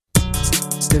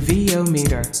The VO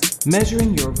Meter,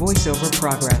 measuring your voiceover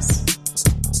progress.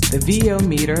 The VO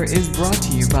Meter is brought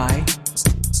to you by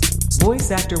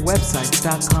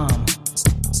VoiceActorWebsites.com,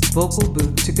 Vocal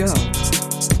Booth To Go,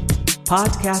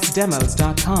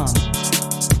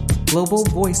 PodcastDemos.com, Global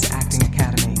Voice Acting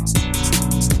Academy,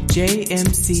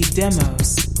 JMC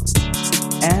Demos,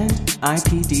 and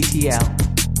IPDTL.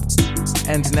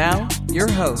 And now,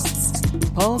 your hosts,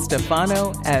 Paul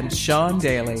Stefano and Sean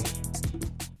Daly.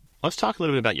 Let's talk a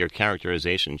little bit about your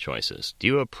characterization choices. Do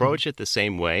you approach it the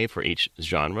same way for each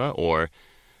genre, or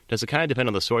does it kind of depend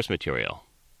on the source material?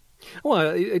 Well,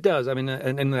 it does. I mean,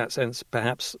 and in that sense,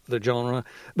 perhaps the genre,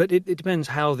 but it depends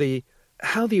how the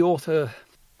author.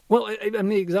 Well,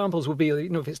 and the examples would be,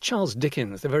 if it's Charles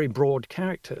Dickens, they're very broad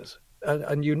characters,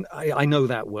 and I know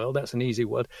that world. That's an easy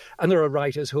word. And there are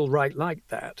writers who'll write like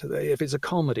that. If it's a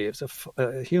comedy, if it's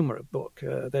a humor book,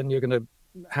 then you're going to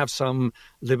have some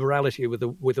liberality with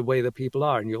the way that people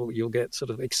are, and you'll get sort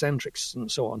of eccentrics and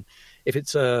so on. If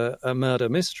it's a murder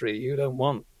mystery, you don't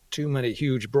want too many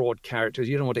huge, broad characters.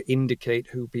 You don't want to indicate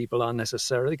who people are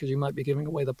necessarily, because you might be giving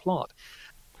away the plot.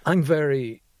 I'm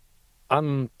very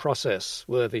unprocess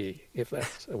worthy, if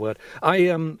that's a word.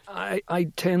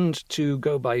 I tend to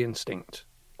go by instinct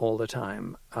all the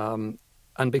time, and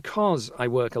because I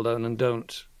work alone and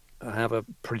don't have a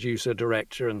producer,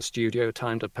 director, and studio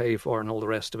time to pay for, and all the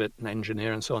rest of it, and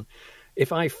engineer and so on,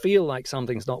 if I feel like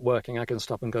something's not working, I can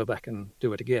stop and go back and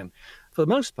do it again. For the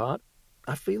most part,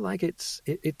 I feel like it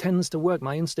tends to work.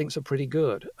 My instincts are pretty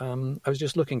good. I was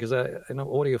just looking, because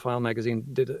Audiophile magazine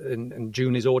did in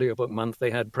June is audiobook month. They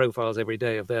had profiles every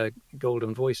day of their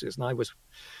golden voices, and I was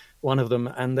one of them.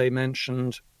 And they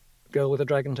mentioned Girl with a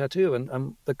Dragon Tattoo,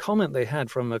 and the comment they had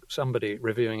from somebody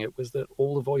reviewing it was that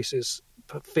all the voices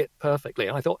fit perfectly.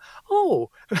 And I thought, oh,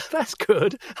 that's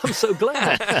good. I'm so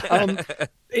glad.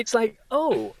 It's like,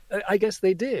 oh, I guess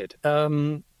they did.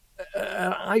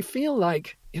 I feel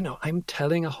like, I'm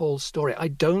telling a whole story. I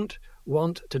don't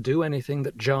want to do anything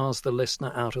that jars the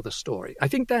listener out of the story. I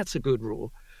think that's a good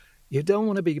rule. You don't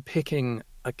want to be picking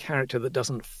a character that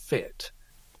doesn't fit.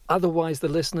 Otherwise, the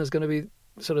listener's going to be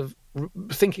sort of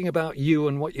thinking about you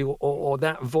and what you, or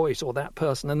that voice or that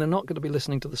person, and they're not going to be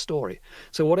listening to the story.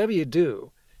 So whatever you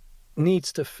do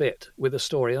needs to fit with the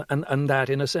story, and that,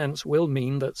 in a sense, will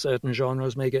mean that certain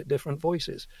genres may get different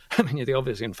voices. I mean,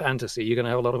 obviously in fantasy, you're going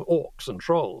to have a lot of orcs and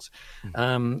trolls,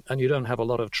 and you don't have a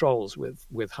lot of trolls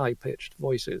with high-pitched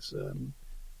voices,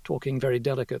 talking very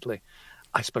delicately.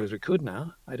 I suppose we could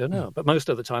now. I don't know. But most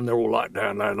of the time, they're all like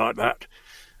that.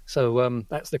 So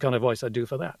that's the kind of voice I do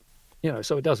for that.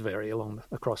 So it does vary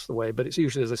across the way, but it's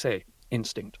usually, as I say,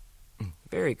 instinct.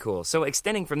 Very cool. So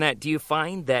extending from that, do you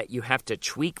find that you have to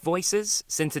tweak voices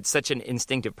since it's such an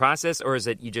instinctive process, or is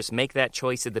it you just make that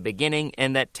choice at the beginning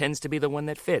and that tends to be the one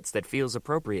that fits, that feels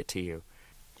appropriate to you?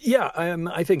 Yeah,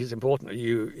 I think it's important.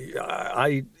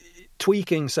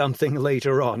 Tweaking something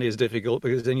later on is difficult,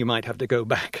 because then you might have to go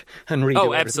back and redo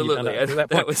Oh, absolutely.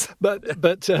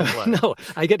 No,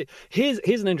 I get it.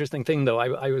 Here's an interesting thing, though.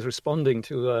 I was responding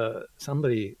to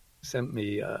somebody sent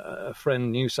me a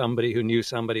friend knew somebody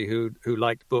who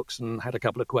liked books and had a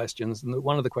couple of questions. And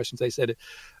one of the questions they said,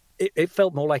 it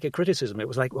felt more like a criticism. It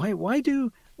was like, why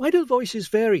do voices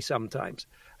vary sometimes?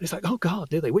 And it's like, oh God,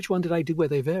 do they? Which one did I do where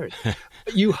they varied?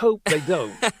 You hope they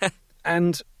don't.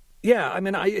 And yeah, I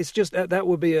mean, it's just that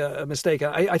would be a mistake.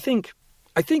 I think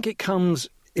it comes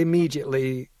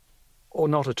immediately or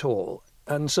not at all.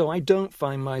 And so I don't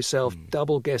find myself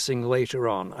double guessing later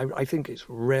on. I think it's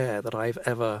rare that I've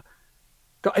ever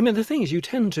got. I mean, the thing is, you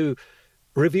tend to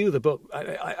review the book.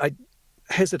 I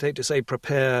hesitate to say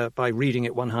prepare by reading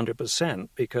it 100%,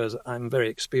 because I'm very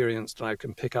experienced and I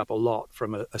can pick up a lot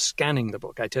from a scanning the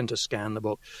book. I tend to scan the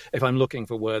book. If I'm looking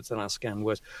for words, then I'll scan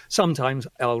words. Sometimes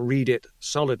I'll read it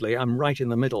solidly. I'm right in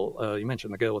the middle. You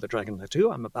mentioned The Girl with the Dragon Tattoo.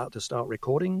 I'm about to start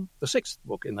recording the 6th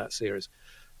book in that series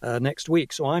next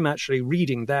week. So I'm actually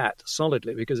reading that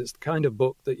solidly, because it's the kind of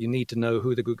book that you need to know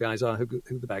who the good guys are, who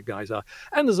the bad guys are.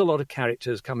 And there's a lot of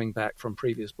characters coming back from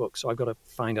previous books, so I've got to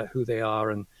find out who they are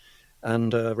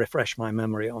and refresh my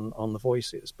memory on the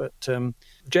voices. But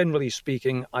generally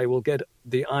speaking, I will get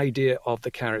the idea of the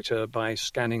character by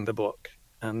scanning the book,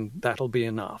 and that'll be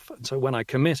enough. And so when I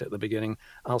commit at the beginning,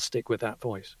 I'll stick with that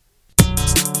voice.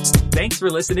 Thanks for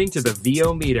listening to the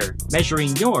VO Meter,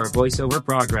 measuring your voiceover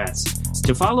progress.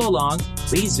 To follow along,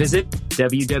 please visit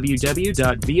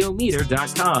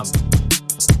www.vometer.com.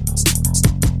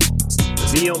 The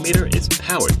VO Meter is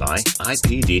powered by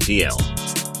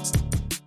IPDTL.